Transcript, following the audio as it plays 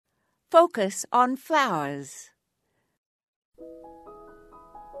Focus on flowers.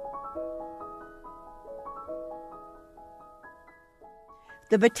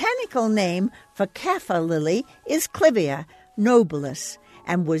 The botanical name for Kaffir lily is Clivia nobilis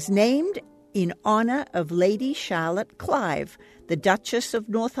and was named in honour of Lady Charlotte Clive, the Duchess of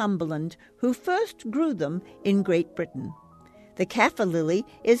Northumberland, who first grew them in Great Britain. The Kaffir lily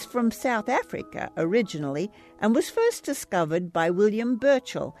is from South Africa originally and was first discovered by William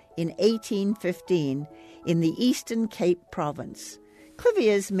Burchell in 1815 in the Eastern Cape province.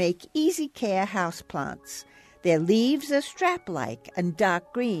 Clivias make easy care houseplants. Their leaves are strap-like and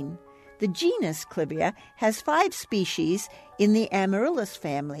dark green. The genus Clivia has 5 species in the Amaryllis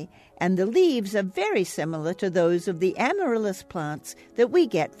family, and the leaves are very similar to those of the amaryllis plants that we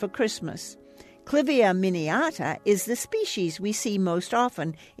get for Christmas. Clivia miniata is the species we see most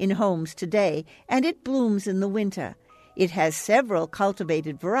often in homes today, and it blooms in the winter. It has several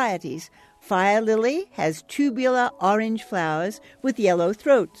cultivated varieties. Fire lily has tubular orange flowers with yellow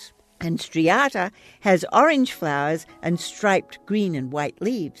throats, and striata has orange flowers and striped green and white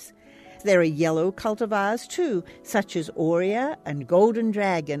leaves. There are yellow cultivars too, such as Aurea and Golden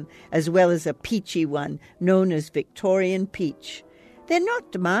Dragon, as well as a peachy one known as Victorian Peach. They're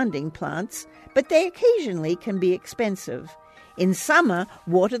not demanding plants, but they occasionally can be expensive. In summer,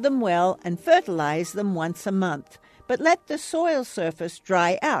 water them well and fertilize them once a month, but let the soil surface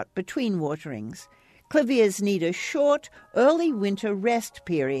dry out between waterings. Clivias need a short, early winter rest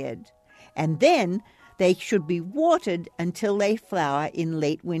period, and then they should be watered until they flower in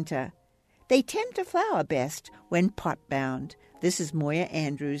late winter. They tend to flower best when pot-bound. This is Moya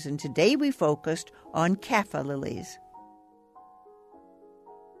Andrews, and today we focused on Kaffir lilies.